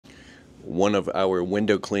One of our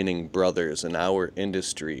window cleaning brothers in our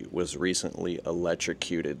industry was recently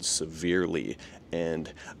electrocuted severely,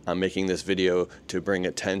 and I'm making this video to bring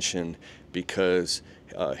attention because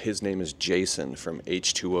his name is Jason from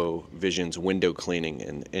H2O Vision's window cleaning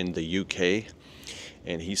in the UK,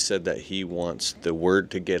 and he said that he wants the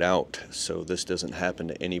word to get out so this doesn't happen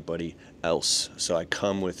to anybody else. So I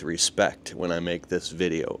come with respect when I make this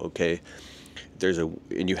video, okay?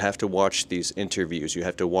 And you have to watch these interviews. You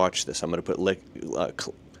have to watch this. I'm going to put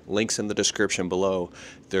links in the description below.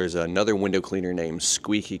 There's another window cleaner named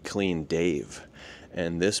Squeaky Cleaner Dave,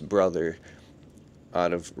 and this brother,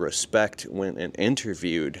 out of respect, went and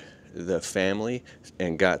interviewed the family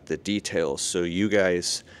and got the details so you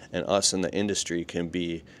guys and us in the industry can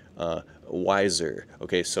be wiser.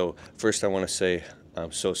 Okay, so first I want to say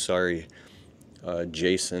I'm so sorry,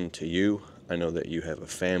 Jason, to you. I know that you have a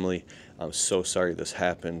family. I'm so sorry this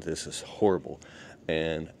happened. This is horrible.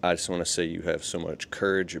 And I just want to say you have so much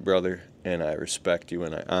courage, brother, and I respect you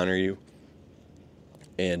and I honor you.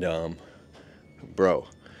 And, bro,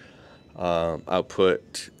 I'll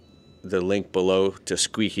put the link below to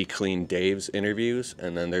Squeaky Clean Dave's interviews,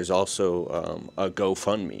 and then there's also a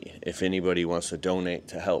GoFundMe if anybody wants to donate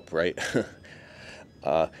to help, right?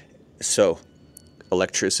 So,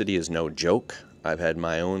 electricity is no joke. I've had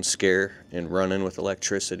my own scare in running with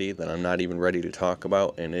electricity that I'm not even ready to talk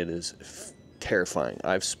about, and it is terrifying.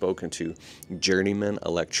 I've spoken to journeyman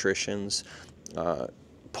electricians,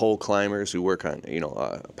 pole climbers who work on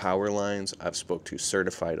power lines. I've spoke to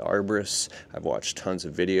certified arborists. I've watched tons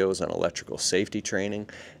of videos on electrical safety training,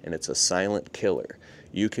 and it's a silent killer.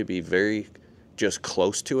 You could be very just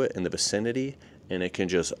close to it in the vicinity, and it can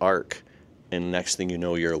just arc, and next thing you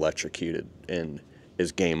know, you're electrocuted, and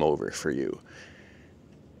is game over for you.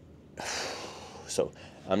 So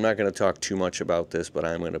I'm not going to talk too much about this, but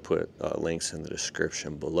I'm going to put links in the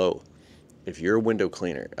description below. If you're a window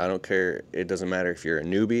cleaner, I don't care, it doesn't matter if you're a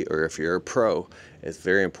newbie or if you're a pro, it's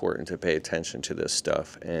very important to pay attention to this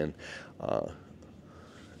stuff. And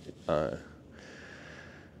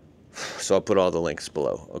so I'll put all the links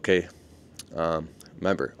below, okay?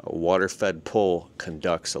 Remember, a water-fed pole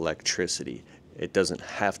conducts electricity. It doesn't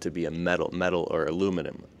have to be a metal or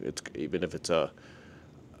aluminum. Even if it's a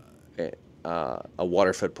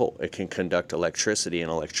water-fed pole, it can conduct electricity, and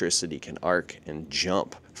electricity can arc and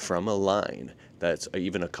jump from a line that's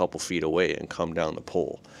even a couple feet away and come down the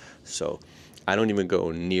pole. So I don't even go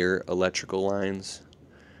near electrical lines.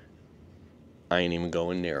 I ain't even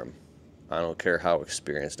going near them. I don't care how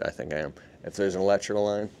experienced I think I am. If there's an electrical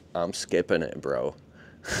line, I'm skipping it, bro.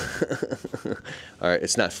 All right,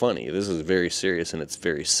 it's not funny. This is very serious, and it's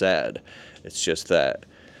very sad. It's just that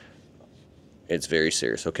it's very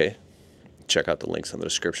serious, okay? Check out the links in the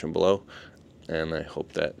description below, and I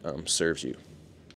hope that serves you.